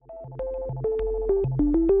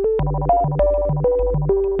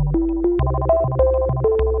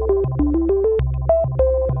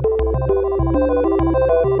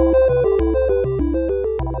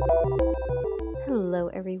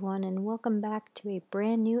back to a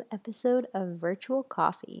brand new episode of Virtual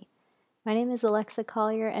Coffee. My name is Alexa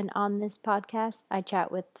Collier, and on this podcast, I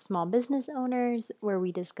chat with small business owners where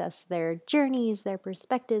we discuss their journeys, their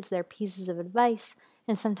perspectives, their pieces of advice,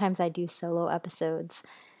 and sometimes I do solo episodes.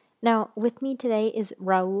 Now, with me today is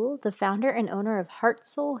Raul, the founder and owner of Heart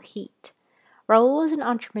Soul Heat. Raul is an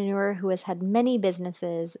entrepreneur who has had many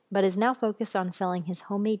businesses, but is now focused on selling his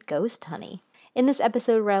homemade ghost honey. In this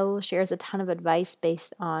episode, Raul shares a ton of advice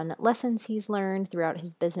based on lessons he's learned throughout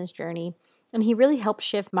his business journey, and he really helped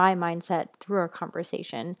shift my mindset through our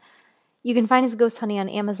conversation. You can find his ghost honey on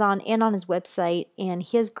Amazon and on his website, and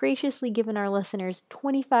he has graciously given our listeners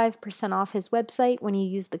 25% off his website when you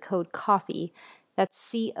use the code COFFEE.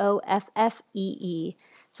 That's COFFEE.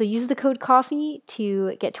 So use the code COFFEE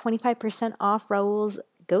to get 25% off Raul's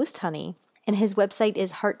ghost honey. And his website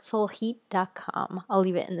is heartsoulheat.com. I'll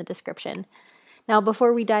leave it in the description. Now,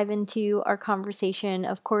 before we dive into our conversation,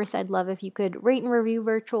 of course, I'd love if you could rate and review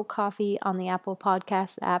Virtual Coffee on the Apple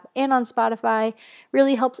Podcast app and on Spotify.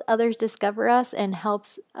 Really helps others discover us and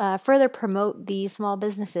helps further promote the small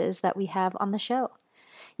businesses that we have on the show.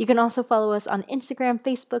 You can also follow us on Instagram,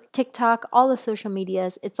 Facebook, TikTok, all the social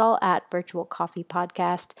medias. It's all at Virtual Coffee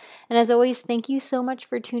Podcast. And as always, thank you so much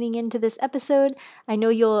for tuning into this episode. I know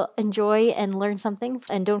you'll enjoy and learn something.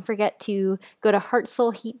 And don't forget to go to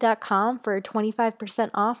heartsoulheat.com for 25%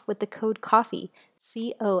 off with the code COFFEE,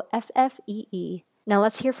 COFFEE. Now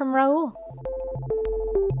let's hear from Raul.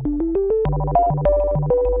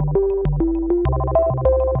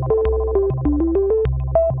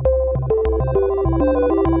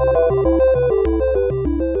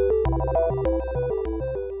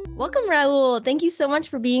 Welcome, Raul. Thank you so much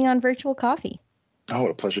for being on Virtual Coffee. Oh,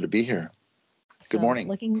 what a pleasure to be here. Good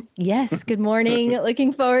morning. Yes, good morning.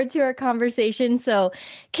 Looking forward to our conversation. So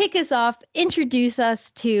kick us off, introduce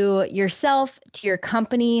us to yourself, to your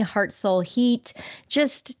company, Heart Soul Heat.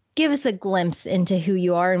 Just give us a glimpse into who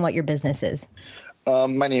you are and what your business is.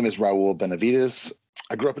 My name is Raul Benavides.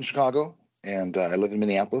 I grew up in Chicago and I live in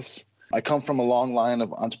Minneapolis. I come from a long line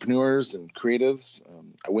of entrepreneurs and creatives.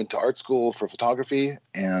 I went to art school for photography,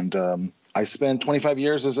 and I spent 25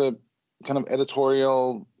 years as a kind of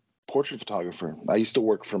editorial portrait photographer. I used to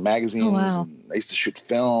work for magazines. Oh, wow. And I used to shoot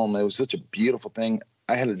film. It was such a beautiful thing.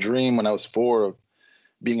 I had a dream when I was 4 of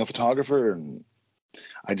being a photographer, and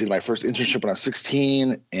I did my first internship when I was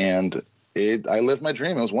 16, and I lived my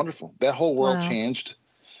dream. It was wonderful. That whole world changed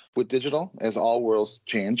with digital, as all worlds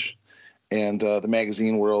change, and the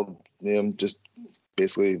magazine world just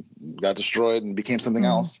basically got destroyed and became something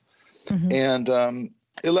else. Mm-hmm. And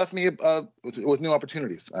it left me with new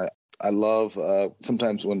opportunities. I love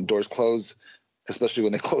sometimes when doors close, especially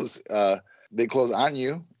when they close on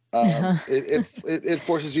you. It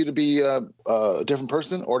forces you to be a different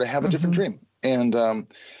person or to have a different dream. And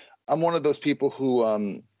I'm one of those people who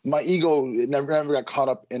my ego never got caught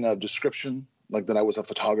up in a description, like that I was a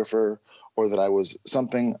photographer or that I was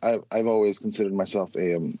something. I've always considered myself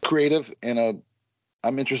a creative, and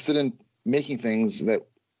I'm interested in making things that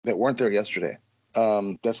weren't there yesterday.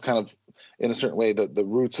 That's kind of, in a certain way, the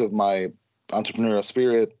roots of my entrepreneurial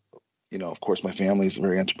spirit. Of course, my family is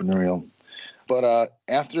very entrepreneurial. But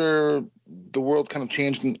after the world kind of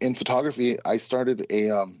changed in photography, I started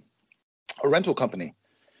a rental company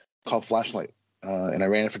called Flashlight, and I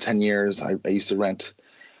ran it for 10 years. I used to rent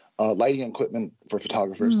lighting equipment for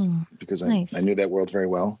photographers because I knew that world very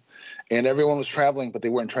well. And everyone was traveling, but they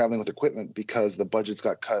weren't traveling with equipment because the budgets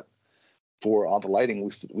got cut for all the lighting.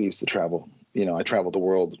 We used to travel. I traveled the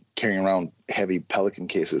world carrying around heavy Pelican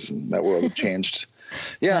cases, and that world had changed.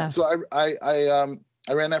 Yeah. So I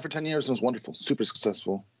ran that for 10 years, and it was wonderful, super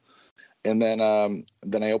successful. And then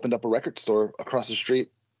I opened up a record store across the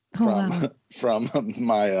street from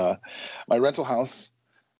my rental house,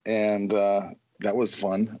 and that was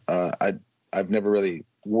fun. I've never really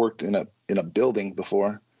worked in a building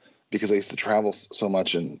before because I used to travel so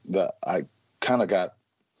much, and I kind of got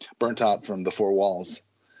burnt out from the 4 walls.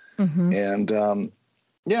 Mm-hmm. And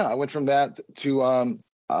I went from that to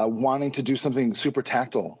wanting to do something super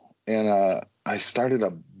tactile, and I started a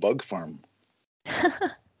bug farm.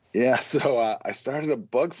 So I started a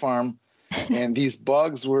bug farm, and these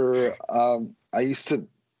bugs were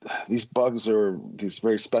these bugs are these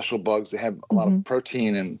very special bugs. They have a lot of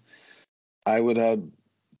protein, and I would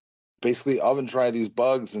basically oven dry these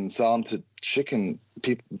bugs and sell them to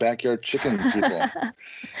backyard chicken people.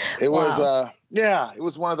 It was it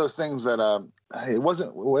was one of those things that it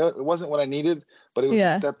wasn't what I needed, but it was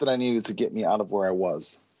the step that I needed to get me out of where I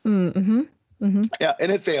was. Mm-hmm. Mm-hmm. Yeah,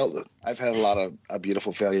 and it failed. I've had a lot of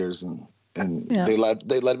beautiful failures, and they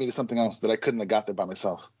led me to something else that I couldn't have got there by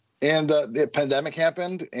myself. And the pandemic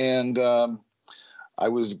happened, and I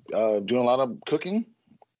was doing a lot of cooking,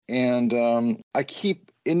 and I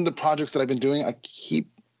keep in the projects that I've been doing. I keep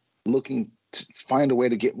looking to find a way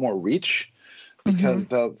to get more reach, because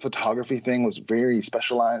the photography thing was very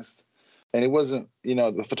specialized, and it wasn't.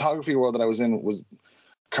 The photography world that I was in was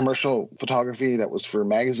commercial photography that was for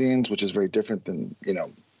magazines, which is very different than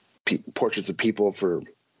portraits of people for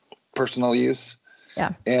personal use.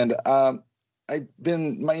 Yeah. And I've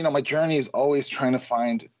been my journey is always trying to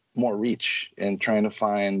find more reach and trying to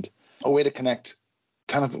find a way to connect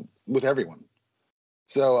kind of with everyone.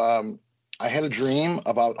 So I had a dream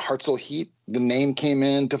about Heart Soul Heat. The name came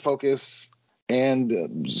into focus,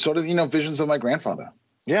 and sort of visions of my grandfather.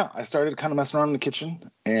 Yeah, I started kind of messing around in the kitchen,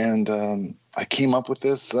 and I came up with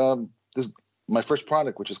this my first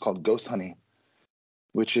product, which is called Ghost Honey,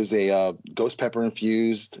 which is a ghost pepper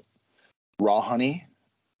infused raw honey.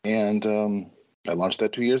 And I launched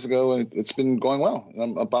that 2 years ago, and it's been going well.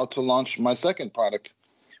 I'm about to launch my second product,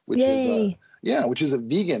 which Yay. is a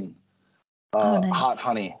vegan Nice. hot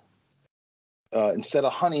honey. Instead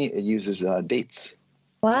of honey, it uses dates.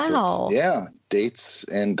 Wow. So dates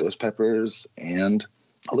and ghost peppers and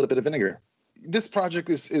a little bit of vinegar. This project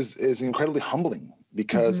is incredibly humbling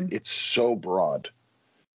because it's so broad,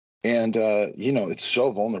 and it's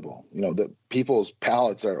so vulnerable. The people's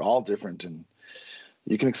palates are all different, and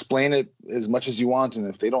you can explain it as much as you want, and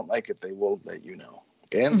if they don't like it, they will let you know.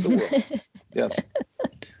 And the world. Yes.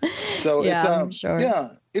 So I'm sure.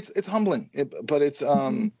 It's humbling, but it's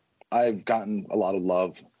I've gotten a lot of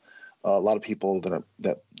love, a lot of people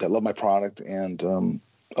that love my product, and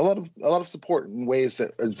a lot of support in ways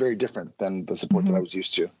that are very different than the support that I was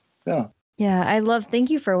used to. Yeah. Yeah, thank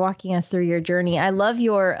you for walking us through your journey. I love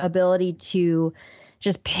your ability to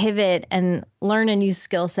just pivot and learn a new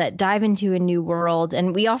skill set, dive into a new world.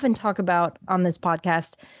 And we often talk about on this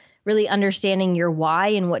podcast, really understanding your why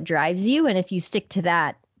and what drives you. And if you stick to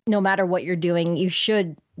that, no matter what you're doing, you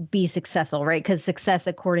should be successful, right? Because success,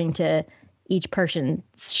 according to each person,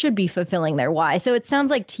 should be fulfilling their why. So it sounds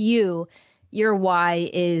like to you, your why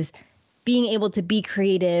is being able to be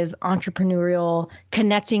creative, entrepreneurial,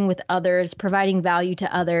 connecting with others, providing value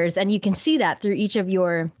to others. And you can see that through each of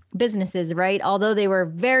your businesses, right? Although they were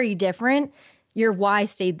very different, your why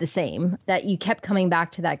stayed the same, that you kept coming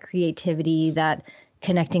back to that creativity, that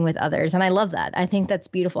connecting with others. And I love that. I think that's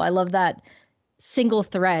beautiful. I love that single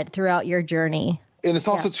thread throughout your journey. And it's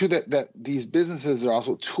also too that these businesses are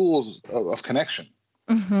also tools of connection.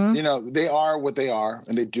 They are what they are,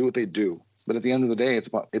 and they do what they do. But at the end of the day,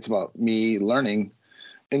 it's about me learning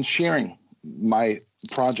and sharing my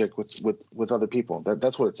project with other people.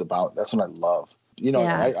 That's what it's about. That's what I love.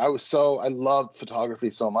 I loved photography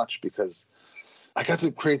so much because I got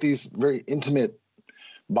to create these very intimate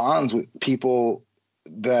bonds with people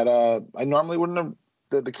that I normally wouldn't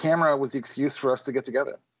have. The camera was the excuse for us to get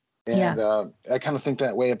together. And I kind of think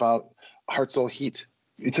that way about Heart Soul Heat.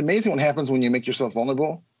 It's amazing what happens when you make yourself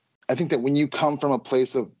vulnerable. I think that when you come from a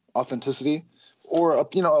place of authenticity, or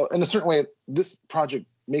in a certain way, this project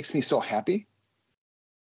makes me so happy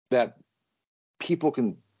that people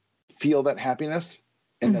can feel that happiness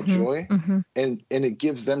and that joy, and it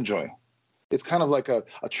gives them joy. It's kind of like a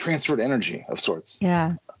transferred energy of sorts.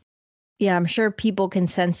 Yeah. Yeah, I'm sure people can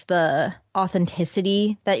sense the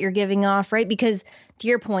authenticity that you're giving off, right? Because to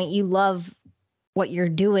your point, you love what you're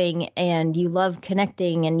doing, and you love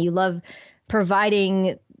connecting, and you love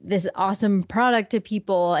providing this awesome product to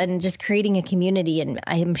people and just creating a community. And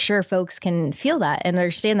I'm sure folks can feel that and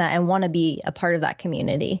understand that and want to be a part of that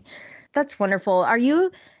community. That's wonderful. Are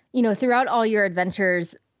you, throughout all your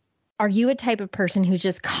adventures, are you a type of person who's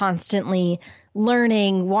just constantly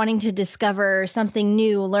learning, wanting to discover something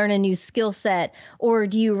new, learn a new skill set? Or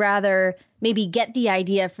do you rather maybe get the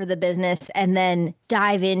idea for the business and then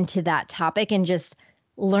dive into that topic and just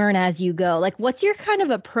learn as you go? Like, what's your kind of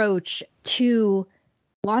approach to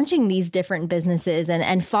launching these different businesses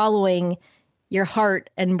and following your heart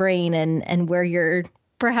and brain and where your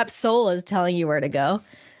perhaps soul is telling you where to go?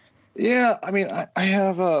 Yeah, I mean, I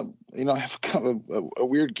have I have kind of a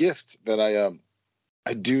weird gift that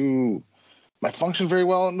I do. I function very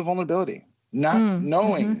well in the vulnerability. Not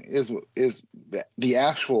knowing is the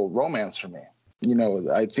actual romance for me.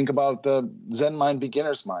 I think about the Zen mind,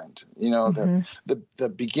 beginner's mind. That the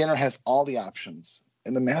beginner has all the options,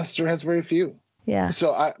 and the master has very few. Yeah.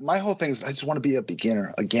 So my whole thing is I just want to be a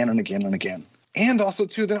beginner again and again and again, and also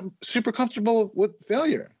too that I'm super comfortable with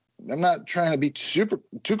failure. I'm not trying to be too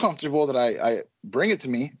comfortable that I bring it to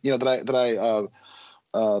me. That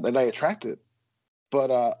I attract it,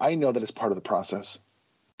 but I know that it's part of the process,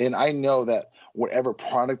 and I know that whatever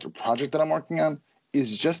product or project that I'm working on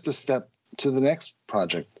is just a step to the next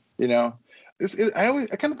project.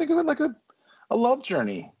 I kind of think of it like a love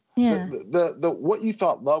journey. Yeah. The what you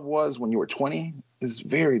thought love was when you were 20 is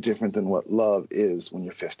very different than what love is when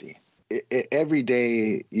you're 50. Every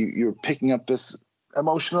day you're picking up this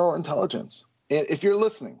emotional intelligence. And if you're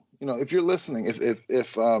listening,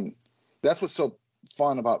 if that's what's so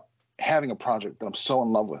fun about having a project that I'm so in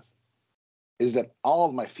love with, is that all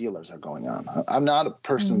of my feelers are going on. I'm not a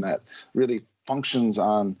person that really functions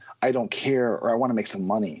on I don't care or I want to make some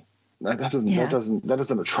money. That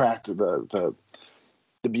doesn't attract the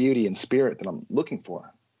beauty and spirit that I'm looking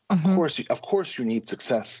for. Of course you need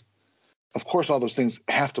success. Of course all those things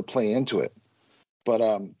have to play into it.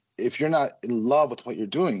 But if you're not in love with what you're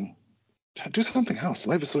doing, do something else.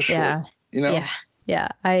 Life is so short. Yeah,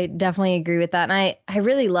 I definitely agree with that. And I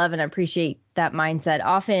really love and appreciate that mindset.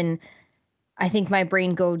 Often I think my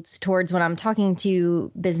brain goes towards when I'm talking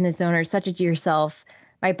to business owners such as yourself,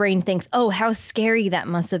 my brain thinks, oh, how scary that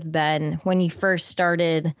must have been when you first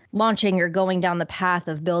started launching or going down the path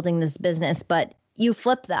of building this business. But you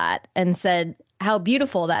flipped that and said how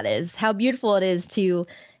beautiful that is, how beautiful it is to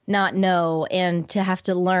not know and to have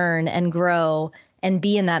to learn and grow and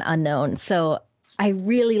be in that unknown. So I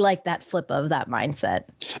really like that flip of that mindset.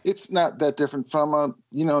 It's not that different from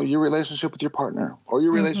your relationship with your partner or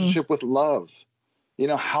your relationship with love.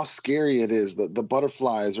 How scary it is, the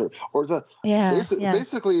butterflies or the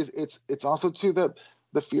basically it's also to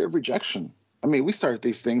the fear of rejection. I mean, we start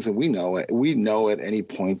these things and we know it. We know at any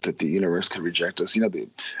point that the universe could reject us. The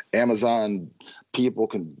Amazon people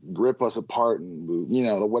can rip us apart and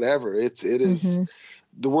whatever. It is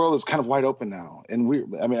the world is kind of wide open now.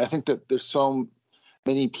 And I think that there's so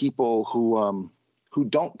many people who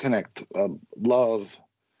don't connect love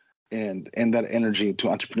and that energy to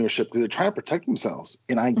entrepreneurship because they're trying to protect themselves.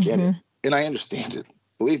 And I get it. And I understand it.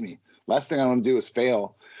 Believe me, last thing I want to do is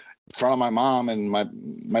fail in front of my mom and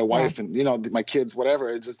my wife and, my kids,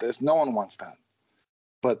 whatever. It's no one wants that.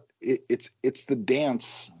 But it's the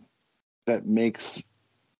dance that makes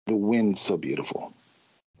the win so beautiful.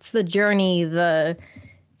 It's the journey, the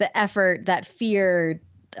effort, that fear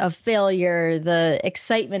of failure, the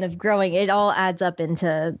excitement of growing. It all adds up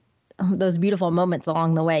into those beautiful moments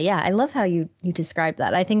along the way. Yeah, I love how you describe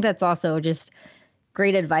that. I think that's also just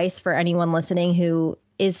great advice for anyone listening who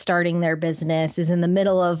is starting their business, is in the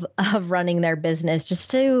middle of running their business, just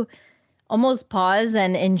to almost pause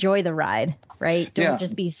and enjoy the ride, right? Don't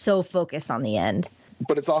just be so focused on the end.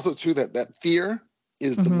 But it's also too that fear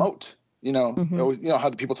is the moat. How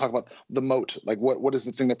the people talk about the moat, like what is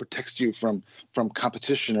the thing that protects you from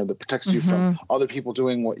competition or that protects you from other people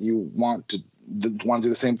doing what you want to do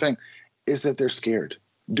the same thing, is that they're scared.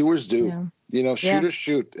 Doers do. Shooters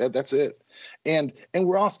shoot. That's it. And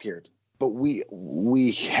we're all scared, but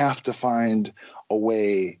we have to find a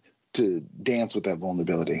way to dance with that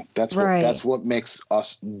vulnerability. That's what makes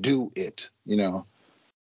us do it.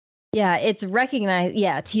 Yeah, it's recognized.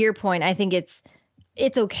 Yeah, to your point, I think it's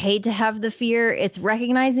okay to have the fear. It's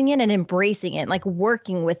recognizing it and embracing it, like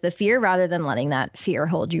working with the fear rather than letting that fear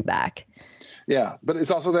hold you back. Yeah, but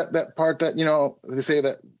it's also that part that, they say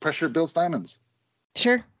that pressure builds diamonds.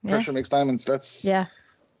 Sure. Pressure makes diamonds.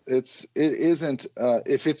 It isn't,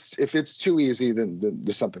 if it's too easy, then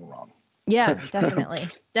there's something wrong. Yeah, definitely.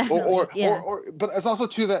 But it's also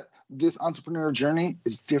too that this entrepreneurial journey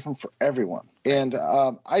is different for everyone. And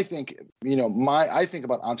I think, I think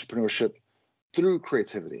about entrepreneurship through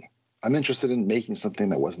creativity. I'm interested in making something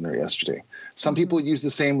that wasn't there yesterday. Some people use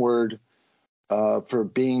the same word for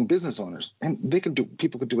being business owners, and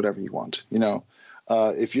people could do whatever you want.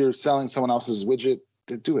 If you're selling someone else's widget,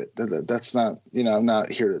 do it. That's not, I'm not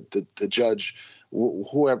here to judge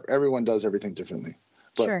whoever. Everyone does everything differently.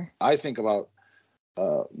 But I think about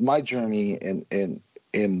my journey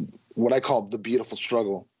in what I call the beautiful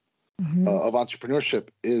struggle of entrepreneurship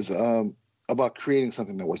is about creating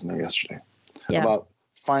something that wasn't there yesterday. About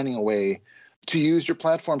finding a way to use your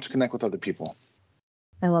platform to connect with other people.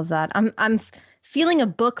 I love that. I'm feeling a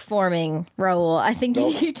book forming, Raul. I think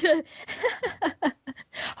you need to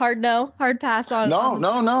hard pass on.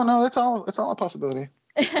 No. It's all a possibility.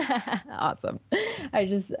 Awesome.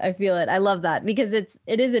 I feel it. I love that because it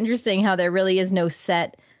is interesting how there really is no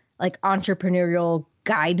set like entrepreneurial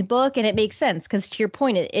guidebook, and it makes sense because to your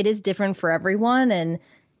point, it is different for everyone and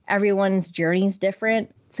everyone's journey is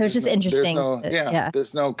different. So it's just interesting.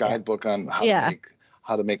 There's no guidebook on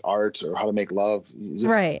how to make art or how to make love.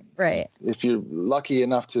 Right. If you're lucky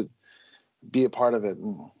enough to be a part of it,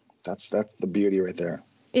 that's the beauty right there.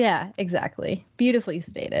 Yeah, exactly. Beautifully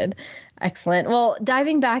stated. Excellent. Well,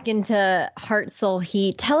 diving back into Heart Soul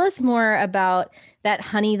Heat, tell us more about that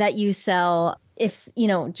honey that you sell. If,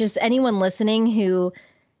 just anyone listening who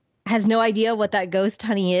has no idea what that ghost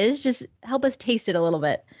honey is, just help us taste it a little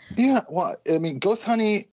bit. Yeah, well, I mean, ghost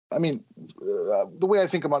honey. I mean, the way I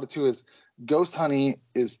think about it too is ghost honey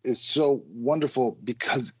is so wonderful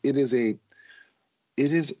because it is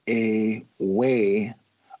a way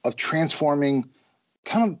of transforming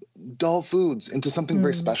kind of dull foods into something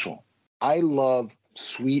very special. I love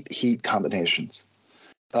sweet heat combinations.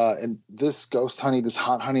 And this ghost honey, this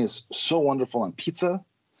hot honey is so wonderful on pizza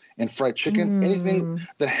and fried chicken. Anything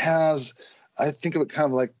that has, I think of it kind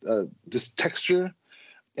of like this texture.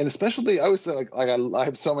 And especially, I always say I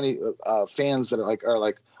have so many fans that are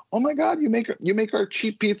like, oh my God, you make our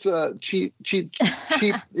cheap pizza, cheap,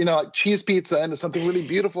 like cheese pizza into something really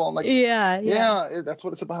beautiful. I'm like, yeah, that's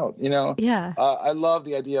what it's about, Yeah. I love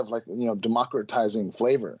the idea of democratizing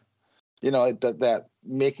flavor, that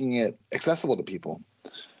making it accessible to people.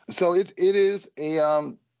 So it is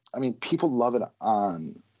people love it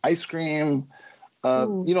on ice cream.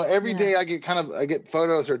 Every day I get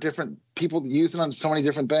photos or different people use it on so many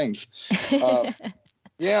different things.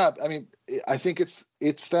 Yeah, I mean, I think it's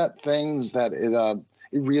that things that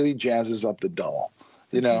it really jazzes up the dough,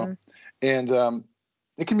 and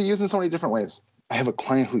it can be used in so many different ways. I have a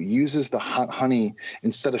client who uses the hot honey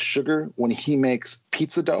instead of sugar when he makes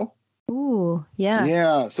pizza dough. Ooh, yeah.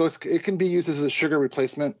 Yeah, so it can be used as a sugar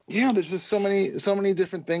replacement. Yeah, there's just so many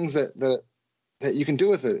different things that you can do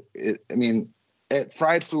with it.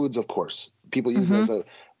 Fried foods, of course, people use it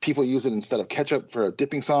people use it instead of ketchup for a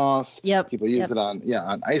dipping sauce. Yep. People use it on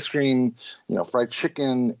ice cream, fried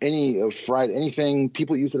chicken, fried anything.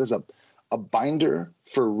 People use it as a binder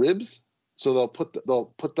for ribs. So they'll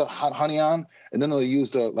put the hot honey on, and then they'll use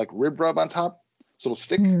the rib rub on top, so it'll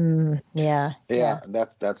stick. Yeah. And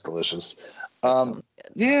that's delicious. Sounds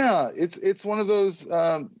good. Yeah, it's one of those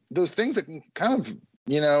things that can kind of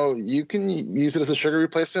you can use it as a sugar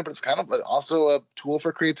replacement, but it's kind of also a tool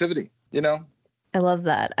for creativity. I love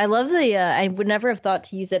that. I love I would never have thought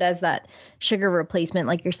to use it as that sugar replacement,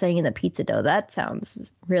 like you're saying in the pizza dough. That sounds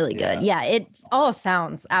really good. Yeah, it all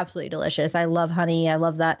sounds absolutely delicious. I love honey. I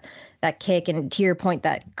love that kick. And to your point,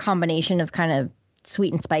 that combination of kind of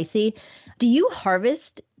sweet and spicy. Do you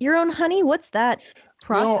harvest your own honey? What's that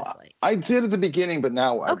process like? I did at the beginning, but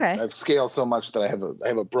now I've scaled so much that I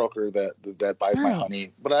have a broker that buys my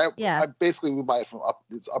honey. But I basically we buy it from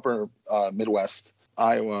upper Midwest,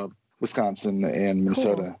 Iowa, Wisconsin, and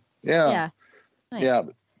Minnesota. Cool. Yeah. Nice. Yeah.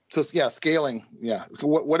 So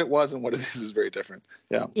what it was and what it is very different.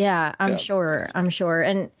 Yeah. Yeah, I'm sure.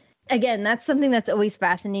 And again, that's something that's always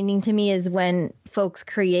fascinating to me is when folks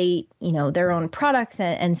create, their own products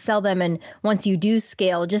and sell them. And once you do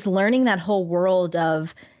scale, just learning that whole world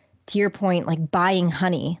of, to your point, like buying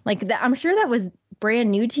honey, like that, I'm sure that was brand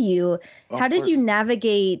new to you. How did you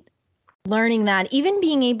navigate learning that, even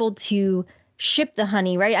being able to ship the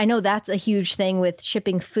honey, right? I know that's a huge thing with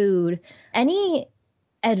shipping food. Any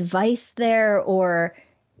advice there, or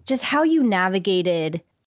just how you navigated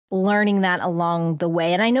learning that along the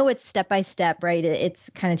way? And I know it's step by step, right?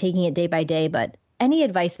 It's kind of taking it day by day, but any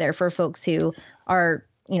advice there for folks who are,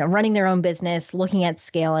 running their own business, looking at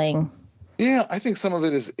scaling? Yeah, I think some of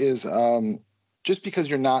it is just because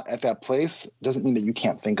you're not at that place doesn't mean that you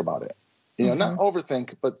can't think about it. Not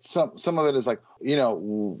overthink, but some of it is like,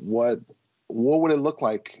 what would it look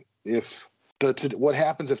like if what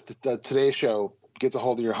happens if the Today Show gets a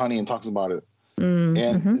hold of your honey and talks about it?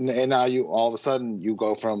 And now you all of a sudden you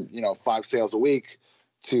go from 5 sales a week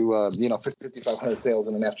to 5,500 sales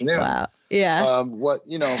in an afternoon. Wow. Yeah.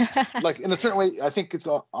 Like in a certain way, I think it's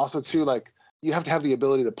also too like you have to have the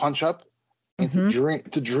ability to punch up and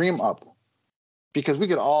to dream up, because we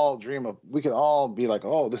could all be like,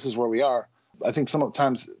 oh, this is where we are. I think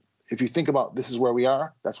sometimes if you think about this is where we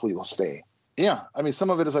are, that's where you'll stay. Yeah, I mean, some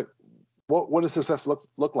of it is like, what does success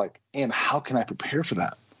look like, and how can I prepare for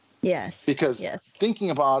that? Yes. Because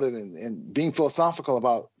thinking about it and being philosophical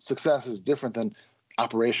about success is different than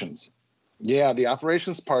operations. Yeah, the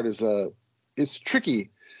operations part is it's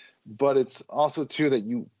tricky, but it's also too that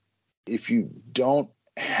if you don't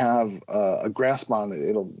have a grasp on it,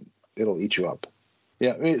 it'll eat you up.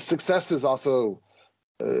 Yeah, I mean, success is also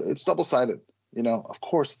it's double-sided. Of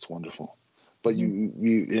course it's wonderful, but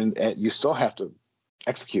you still have to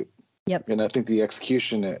execute. Yep. And I think the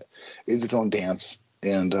execution is its own dance,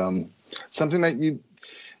 and something that you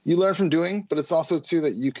learn from doing, but it's also too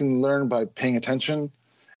that you can learn by paying attention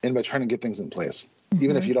and by trying to get things in place,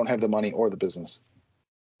 even if you don't have the money or the business.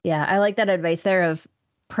 Yeah, I like that advice there of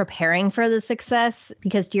preparing for the success,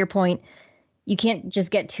 because to your point, you can't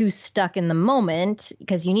just get too stuck in the moment,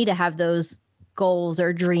 because you need to have those goals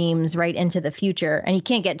or dreams right into the future. And you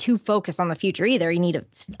can't get too focused on the future either. You need to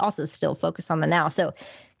also still focus on the now. So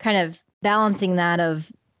kind of balancing that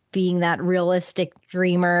of being that realistic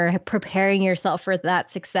dreamer, preparing yourself for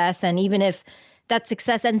that success. And even if that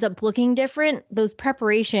success ends up looking different, those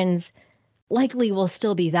preparations likely will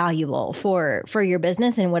still be valuable for your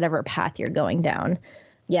business and whatever path you're going down.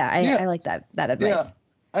 Yeah, I like that advice. Yeah.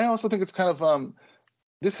 I also think it's kind of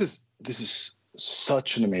this is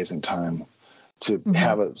such an amazing time to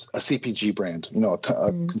have a CPG brand, a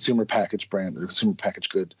consumer package brand or consumer package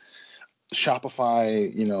good.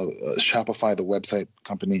 Shopify, Shopify, the website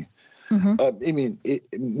company. I mean, it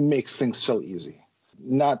makes things so easy.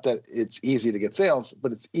 Not that it's easy to get sales,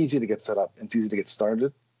 but it's easy to get set up. It's easy to get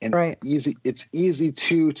started, and it's easy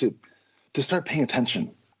to start paying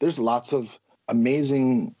attention. There's lots of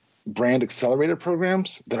amazing brand accelerator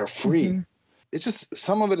programs that are free. It's just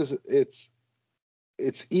some of it is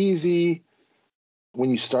it's easy when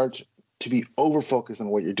you start to be over focused on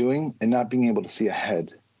what you're doing and not being able to see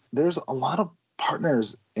ahead. There's a lot of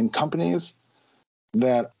partners in companies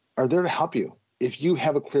that are there to help you if you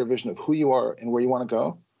have a clear vision of who you are and where you want to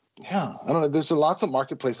go. Yeah, I don't know. There's lots of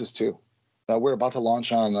marketplaces too. We're about to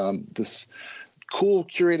launch on this cool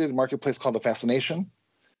curated marketplace called The Fascination.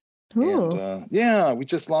 Ooh. And we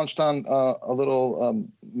just launched on a little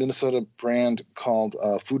Minnesota brand called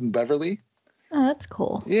Food and Beverly. Oh, that's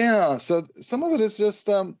cool. Yeah, so some of it is just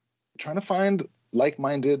trying to find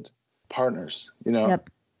like-minded partners. Yep.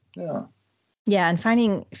 Yeah. Yeah, and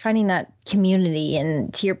finding that community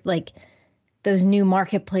and to your those new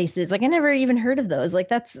marketplaces. I never even heard of those.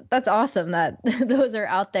 That's awesome that those are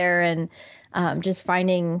out there, and just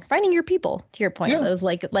finding your people, to your point, those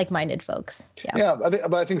like-minded folks. Yeah.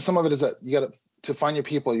 But I think some of it is that you got to find your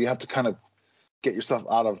people. You have to kind of get yourself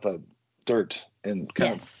out of the dirt and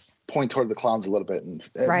kind of point toward the clouds a little bit. And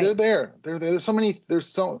they're there. There's so many.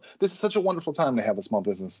 This is such a wonderful time to have a small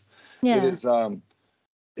business. Yeah. It is.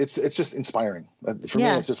 It's just inspiring. For me,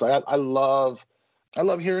 it's just I love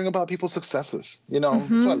hearing about people's successes. That's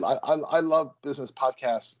why I love business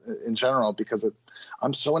podcasts in general, because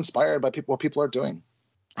I'm so inspired by what people are doing.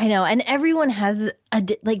 I know, and everyone has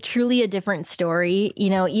truly a different story.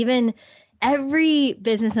 Even every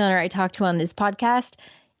business owner I talk to on this podcast,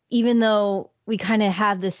 even though we kind of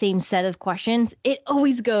have the same set of questions, it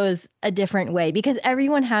always goes a different way because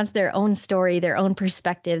everyone has their own story, their own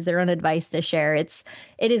perspectives, their own advice to share. It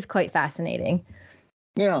is quite fascinating.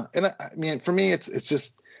 Yeah. And I mean, for me,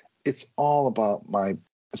 it's all about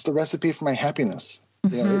it's the recipe for my happiness.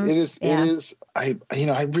 It is, I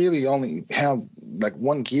really only have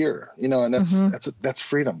one gear, and that's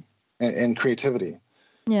freedom and creativity.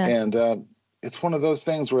 Yeah. And it's one of those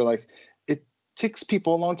things where it takes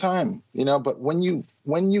people a long time, but when you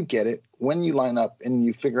get it, when you line up and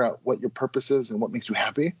you figure out what your purpose is and what makes you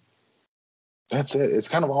happy, that's it. It's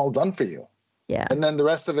kind of all done for you. Yeah. And then the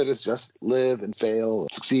rest of it is just live and fail,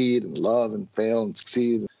 and succeed and love and fail and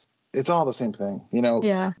succeed. It's all the same thing,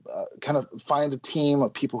 Yeah. Kind of find a team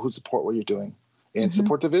of people who support what you're doing and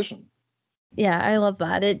support the vision. Yeah, I love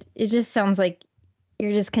that. It just sounds like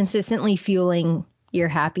you're just consistently fueling your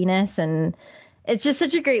happiness, and it's just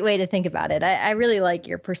such a great way to think about it. I really like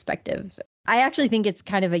your perspective. I actually think it's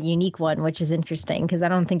kind of a unique one, which is interesting because I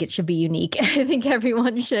don't think it should be unique. I think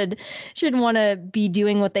everyone should want to be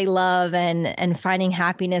doing what they love and finding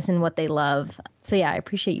happiness in what they love. So yeah, I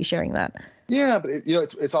appreciate you sharing that. Yeah, but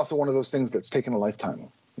it's also one of those things that's taken a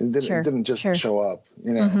lifetime. It didn't just show up,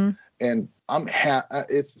 And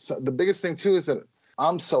it's the biggest thing too is that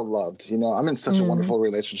I'm so loved. I'm in such a wonderful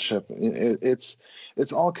relationship. It's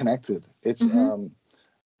all connected. It's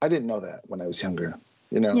I didn't know that when I was younger.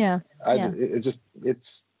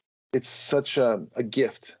 It's such a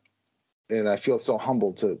gift, and I feel so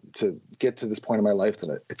humbled to get to this point in my life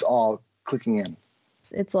that it's all clicking in.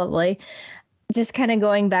 It's lovely. Just kind of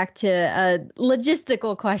going back to a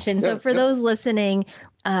logistical question. So for those listening,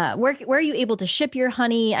 where are you able to ship your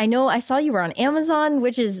honey? I know I saw you were on Amazon,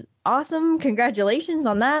 which is awesome. Congratulations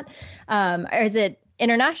on that. Or is it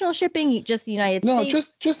international shipping, just the United States? No,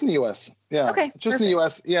 just in the U.S. Yeah. Okay. Just perfect. In the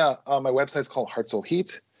U.S. Yeah. My website's called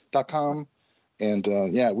heartsoulheat.com. And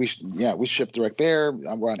we ship direct there.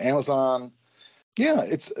 We're on Amazon. Yeah.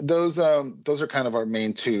 Those are kind of our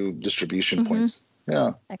main two distribution points.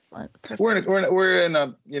 Yeah. Excellent. We're in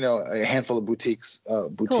a handful of boutique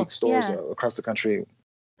stores across the country.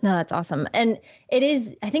 No, that's awesome. And it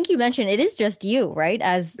is, I think you mentioned it is just you, right?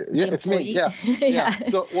 It's me. Yeah. Yeah.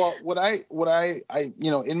 So, what I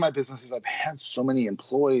in my businesses, I've had so many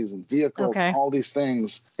employees and vehicles and all these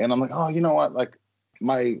things. And I'm like, oh, you know what?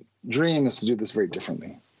 My dream is to do this very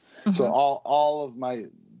differently. So all of my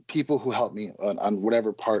people who help me on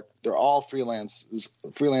whatever part. They're all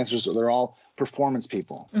freelancers, or they're all performance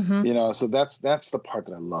people. So that's the part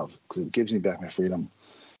that I love, because it gives me back my freedom.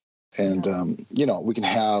 And we can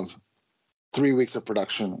have 3 weeks of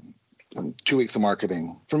production and 2 weeks of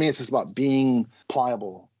marketing. For me, it's just about being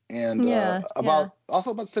pliable and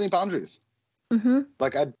also about setting boundaries.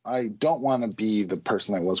 Like I don't want to be the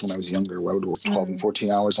person I was when I was younger, where I would work 12 and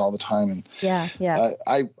 14 hours all the time. And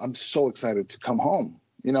I'm so excited to come home.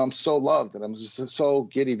 I'm so loved that I'm just so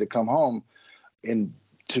giddy to come home, and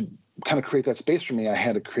to kind of create that space for me. I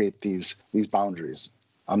had to create these boundaries.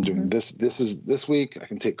 I'm doing this. This is this week. I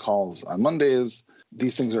can take calls on Mondays.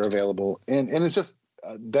 These things are available. And it's just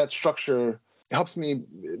that structure helps me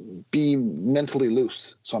be mentally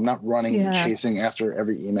loose. So I'm not running and chasing after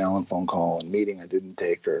every email and phone call and meeting I didn't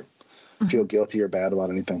take, or feel guilty or bad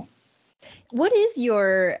about anything. What is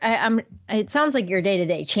your, it sounds like your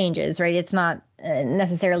day-to-day changes, right? It's not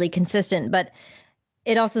necessarily consistent, but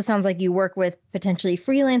it also sounds like you work with potentially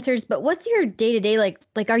freelancers. But what's your day-to-day like?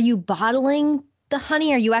 Like, are you bottling the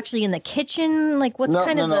honey? Are you actually in the kitchen? Like, what's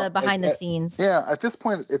the behind the scenes? Yeah, at this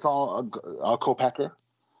point, it's all a co-packer.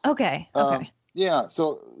 Okay. Yeah.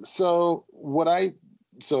 So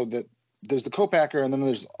there's the co-packer, and then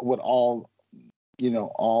there's all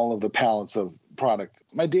of the pallets of product.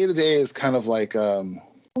 My day-to-day is kind of like a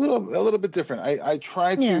little bit different. I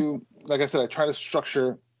try to, like I said, I try to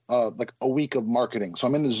structure like a week of marketing. So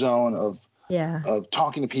I'm in the zone of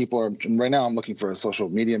talking to people. And right now I'm looking for a social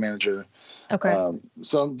media manager. Okay.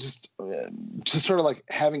 So I'm just sort of like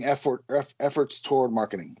having efforts toward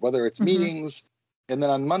marketing, whether it's meetings. And then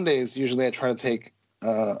on Mondays, usually I try to take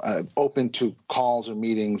open to calls or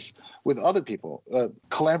meetings with other people,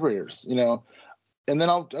 collaborators, and then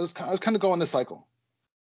I'll kind of go in this cycle,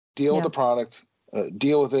 deal with the product,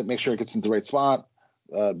 deal with it, make sure it gets into the right spot,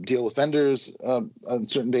 deal with vendors on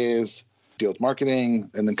certain days, deal with marketing,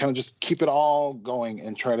 and then kind of just keep it all going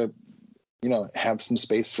and try to, have some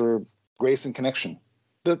space for grace and connection.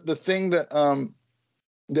 The thing that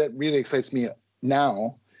really excites me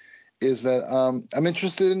now is that I'm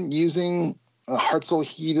interested in using Heart Soul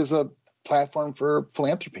Heat as a platform for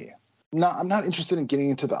philanthropy. I'm not interested in getting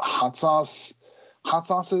into the hot sauces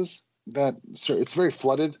that it's very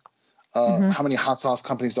flooded, how many hot sauce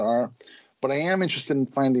companies there are. But I am interested in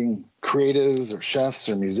finding creatives or chefs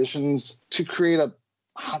or musicians to create a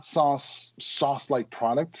hot sauce-like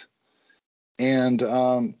product, and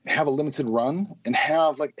have a limited run, and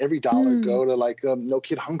have like every dollar go to like No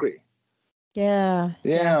Kid Hungry. Yeah.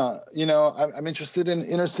 I'm interested in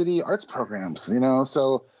inner city arts programs,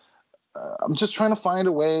 so I'm just trying to find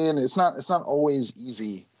a way, and it's not always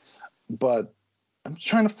easy, but I'm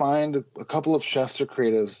trying to find a couple of chefs or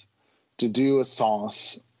creatives to do a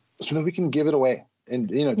sauce so that we can give it away, and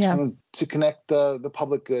to connect the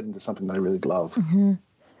public good into something that I really love.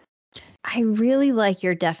 I really like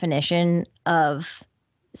your definition of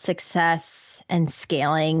success and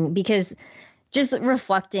scaling, because just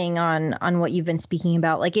reflecting on what you've been speaking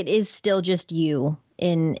about, like, it is still just you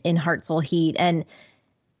in Heart Soul Heat, and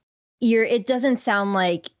it doesn't sound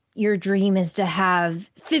like your dream is to have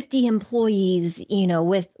 50 employees,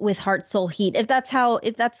 with Heart Soul Heat. If that's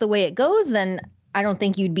the way it goes, then I don't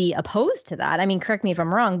think you'd be opposed to that. I mean, correct me if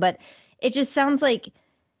I'm wrong, but it just sounds like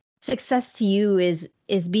success to you is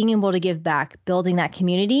being able to give back, building that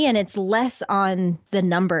community, and it's less on the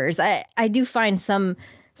numbers. I do find some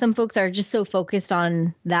folks are just so focused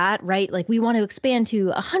on that, right? Like, we want to expand to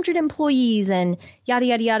 100 employees and yada,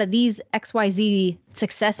 yada, yada, these XYZ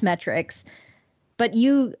success metrics. But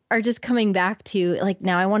you are just coming back to, like,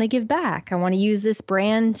 now I want to give back. I want to use this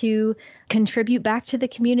brand to contribute back to the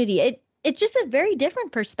community. It's just a very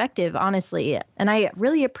different perspective, honestly. And I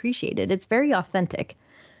really appreciate it. It's very authentic.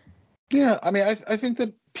 Yeah. I mean, I think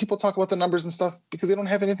that people talk about the numbers and stuff because they don't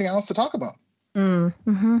have anything else to talk about.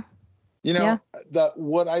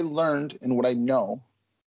 What I learned and what I know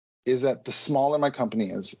is that the smaller my company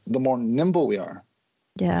is, the more nimble we are.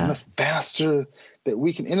 Yeah. And the faster that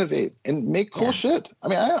we can innovate and make cool shit. I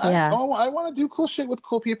mean, I want to do cool shit with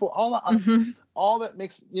cool people. All that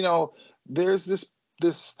makes, there's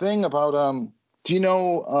this thing about, do you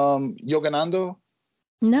know Yogananda?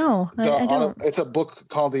 No, I don't. It's a book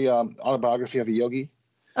called The Autobiography of a Yogi.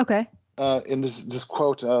 Okay. In this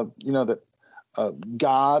quote, that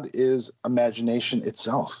God is imagination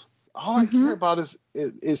itself. All I care about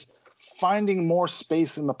is finding more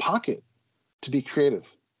space in the pocket to be creative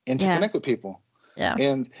and to connect with people. Yeah.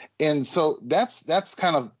 And so that's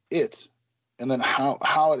kind of it. And then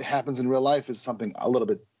how it happens in real life is something a little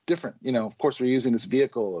bit different. Of course, we're using this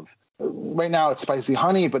vehicle of right now it's spicy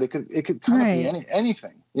honey, but it could kind of be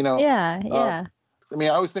anything. I mean,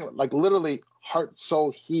 I always think like literally heart,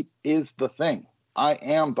 soul, heat is the thing. I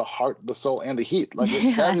am the heart, the soul, and the heat. Like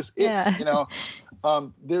that is it. Yeah. You know,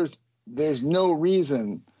 there's no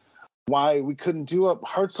reason why we couldn't do a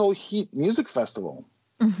heart, soul, heat music festival.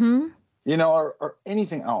 Mm-hmm. You know, or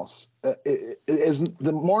anything else.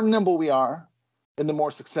 The more nimble we are, and the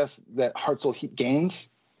more success that heart, soul, heat gains,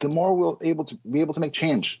 the more we'll be able to make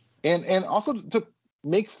change, and also to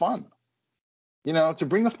make fun. You know, to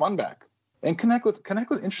bring the fun back and connect with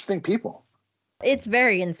interesting people. It's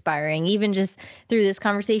very inspiring. Even just through this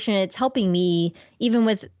conversation, it's helping me, even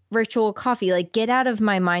with virtual coffee, like get out of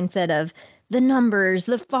my mindset of the numbers,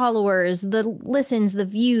 the followers, the listens, the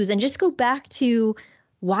views, and just go back to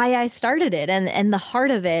why I started it and the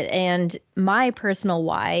heart of it and my personal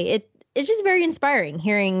why. It's just very inspiring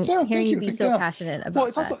hearing you be so passionate about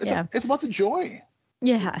it's also that. it's about the joy.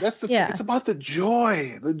 Yeah. That's the thing. It's about the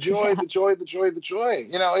joy. The joy.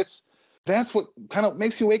 You know, that's what kind of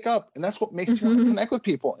makes you wake up, and that's what makes you want to connect with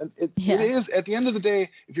people. And it is, at the end of the day,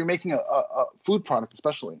 if you're making a food product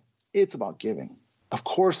especially, it's about giving. Of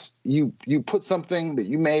course, you put something that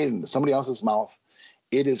you made in somebody else's mouth,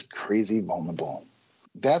 it is crazy vulnerable.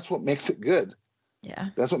 That's what makes it good. Yeah.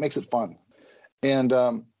 That's what makes it fun. And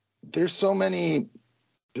everyone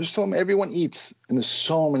eats, and there's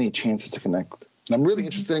so many chances to connect. And I'm really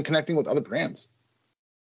interested in connecting with other brands.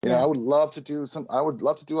 You know, I would love to do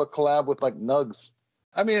a collab with like Nugs.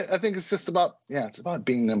 I mean, I think it's just about, it's about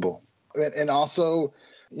being nimble and also,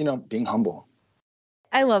 you know, being humble.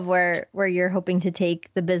 I love where you're hoping to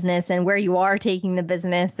take the business and where you are taking the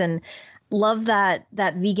business, and love that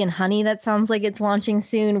vegan honey that sounds like it's launching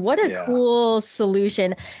soon. What a cool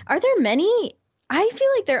solution. Are there many? I feel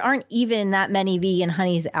like there aren't even that many vegan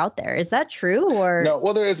honeys out there. Is that true? Or no?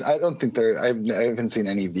 Well, there is. I don't think I haven't seen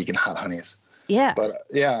any vegan hot honeys. Yeah. But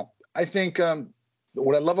I think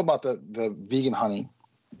what I love about the vegan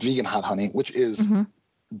hot honey, which is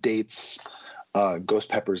dates, ghost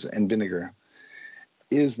peppers, and vinegar,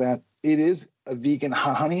 is that it is a vegan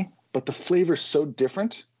hot honey, but the flavor is so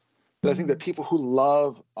different that I think that people who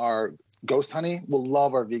love our ghost honey will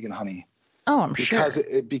love our vegan honey. Oh, I'm sure.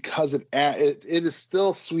 Because it is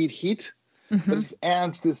still sweet heat, but it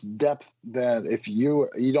adds this depth that if you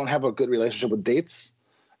don't have a good relationship with dates,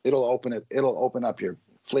 it'll open up your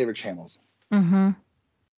flavor channels.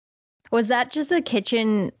 Was that just a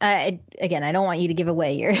kitchen? Again, I don't want you to give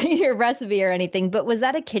away your recipe or anything, but was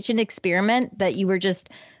that a kitchen experiment that you were just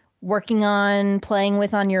working on, playing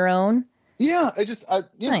with on your own? Yeah,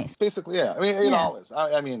 nice. Basically, yeah. I mean, it all is.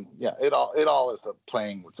 It all is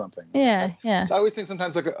playing with something. Yeah. So I always think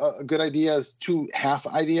sometimes like a good idea is two half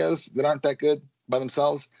ideas that aren't that good by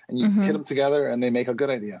themselves, and you hit them together, and they make a good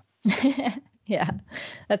idea. Yeah,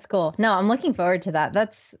 that's cool. No, I'm looking forward to that.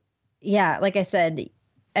 Like I said,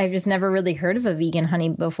 I've just never really heard of a vegan honey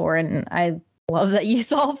before, and I love that you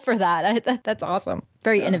solved for that. That's awesome.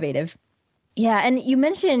 Very innovative. Yeah, and you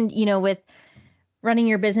mentioned, you know, with running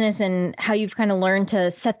your business and how you've kind of learned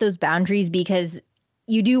to set those boundaries because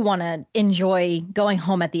you do want to enjoy going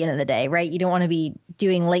home at the end of the day, right? You don't want to be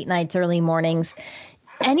doing late nights, early mornings.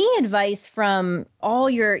 Any advice from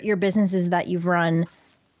all your businesses that you've run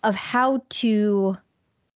of how to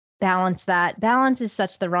balance that? Balance is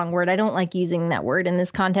such the wrong word. I don't like using that word in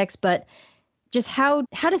this context, but just how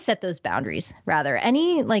to set those boundaries, rather.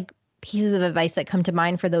 Any like pieces of advice that come to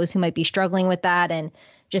mind for those who might be struggling with that and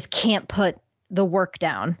just can't put the work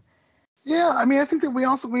down? Yeah, I mean, I think that we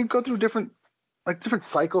go through different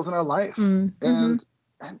cycles in our life, and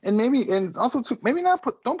maybe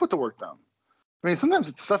don't put the work down. I mean,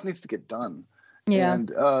 sometimes stuff needs to get done,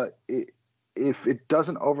 and if it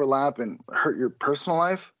doesn't overlap and hurt your personal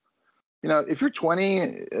life, you know, if you're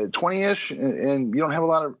 20-ish and you don't have a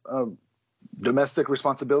lot of domestic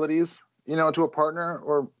responsibilities, you know, to a partner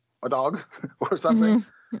or a dog or something,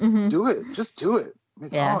 do it. Just do it.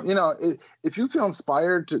 It's all, you know, if you feel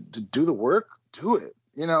inspired to do the work, do it.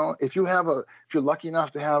 You know, if you're lucky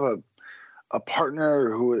enough to have a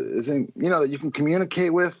partner who is in, you know, that you can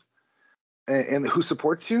communicate with and who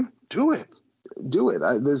supports you, do it. Do it.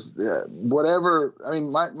 There's whatever. I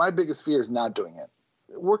mean, my biggest fear is not doing it.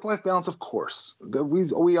 Work-life balance, of course. We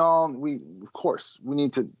of course, we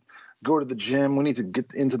need to go to the gym. We need to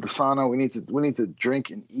get into the sauna. We need to drink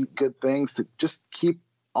and eat good things to just keep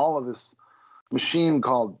all of this machine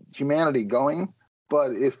called humanity going.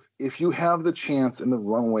 But if you have the chance and the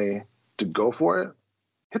runway to go for it,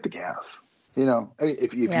 hit the gas. You know, I mean,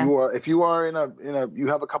 if you are in a you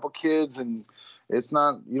have a couple kids and it's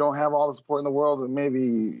not, you don't have all the support in the world, then maybe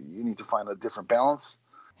you need to find a different balance.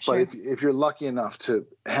 Sure. But if you're lucky enough to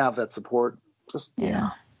have that support, just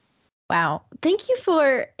Wow. Thank you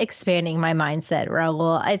for expanding my mindset,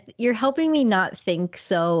 Raul. You're helping me not think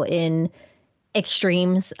so in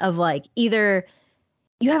extremes of like either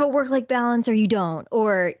you have a work-life balance or you don't,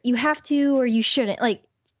 or you have to or you shouldn't. Like,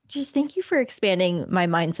 just thank you for expanding my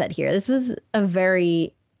mindset here. This was a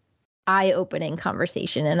very eye-opening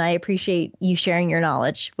conversation, and I appreciate you sharing your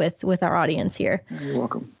knowledge with our audience here. You're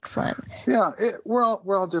welcome. Excellent. Yeah, we're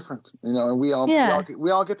all different, and we all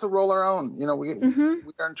get to roll our own. We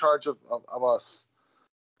are in charge of us,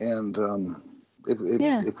 and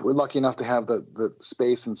if we're lucky enough to have the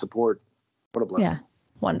space and support, what a blessing. Yeah.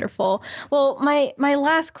 Wonderful. Well, my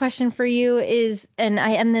last question for you is, and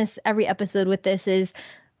I end this every episode with this, is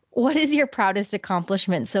what is your proudest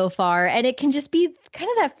accomplishment so far? And it can just be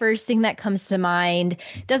kind of that first thing that comes to mind.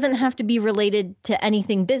 Doesn't have to be related to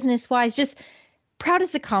anything business-wise, just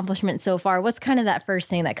proudest accomplishment so far. What's kind of that first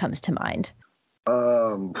thing that comes to mind?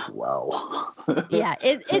 Wow. Yeah,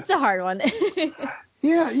 it's a hard one.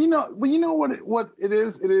 Yeah, well, you know what it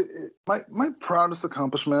is? My proudest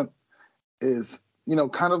accomplishment is,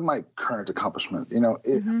 kind of my current accomplishment, and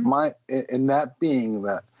that being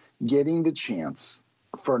that getting the chance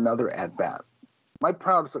for another at bat. My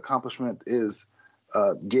proudest accomplishment is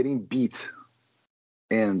getting beat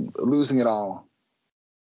and losing it all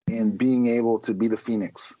and being able to be the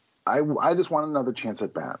Phoenix. I just want another chance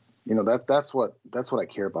at bat. That's what I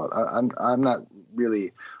care about. I'm not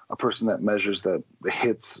really a person that measures the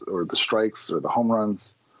hits or the strikes or the home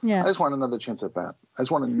runs. Yeah. I just want another chance at bat. I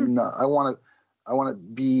just want to I want to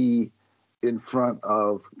be in front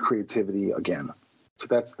of creativity again. So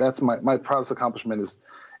that's my proudest accomplishment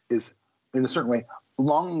is in a certain way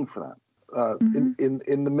longing for that.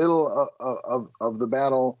 In the middle of the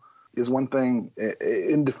battle is one thing.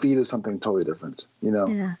 In defeat is something totally different.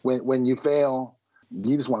 When you fail,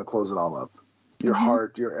 you just want to close it all up. Your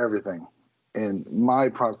heart, your everything. And my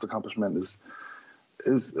proudest accomplishment is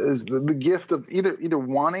the gift of either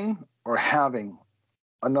wanting or having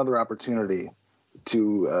another opportunity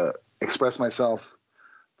to express myself,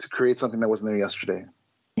 to create something that wasn't there yesterday.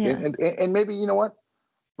 Yeah. And maybe, you know what?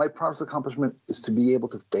 My proudest accomplishment is to be able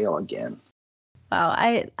to fail again. Wow,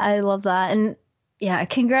 I love that. And yeah,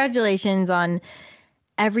 congratulations on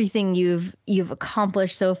everything you've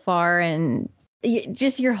accomplished so far, and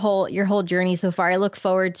just your whole journey so far. I look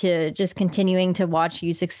forward to just continuing to watch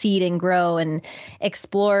you succeed and grow and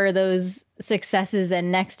explore those successes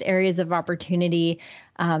and next areas of opportunity.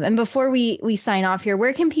 And before we sign off here,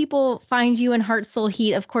 where can people find you in Heart Soul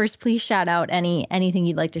Heat? Of course, please shout out anything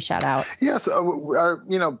you'd like to shout out. Yes, our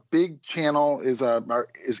big channel is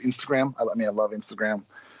Instagram. I love Instagram.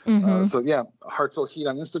 So yeah, Heart Soul Heat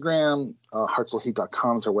on Instagram.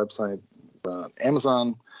 Heartsoulheat.com is our website.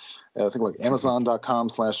 Amazon. I think like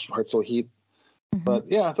Amazon.com/HeartSoulHeat. But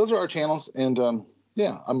yeah, those are our channels. And my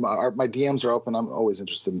DMs are open. I'm always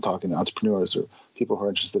interested in talking to entrepreneurs or people who are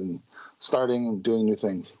interested in starting and doing new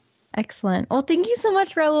things. Excellent. Well, thank you so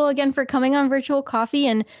much, Raul, again for coming on Virtual Coffee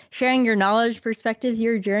and sharing your knowledge, perspectives,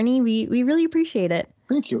 your journey. We really appreciate it.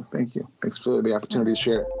 Thank you. Thanks for the opportunity to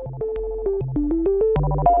share it.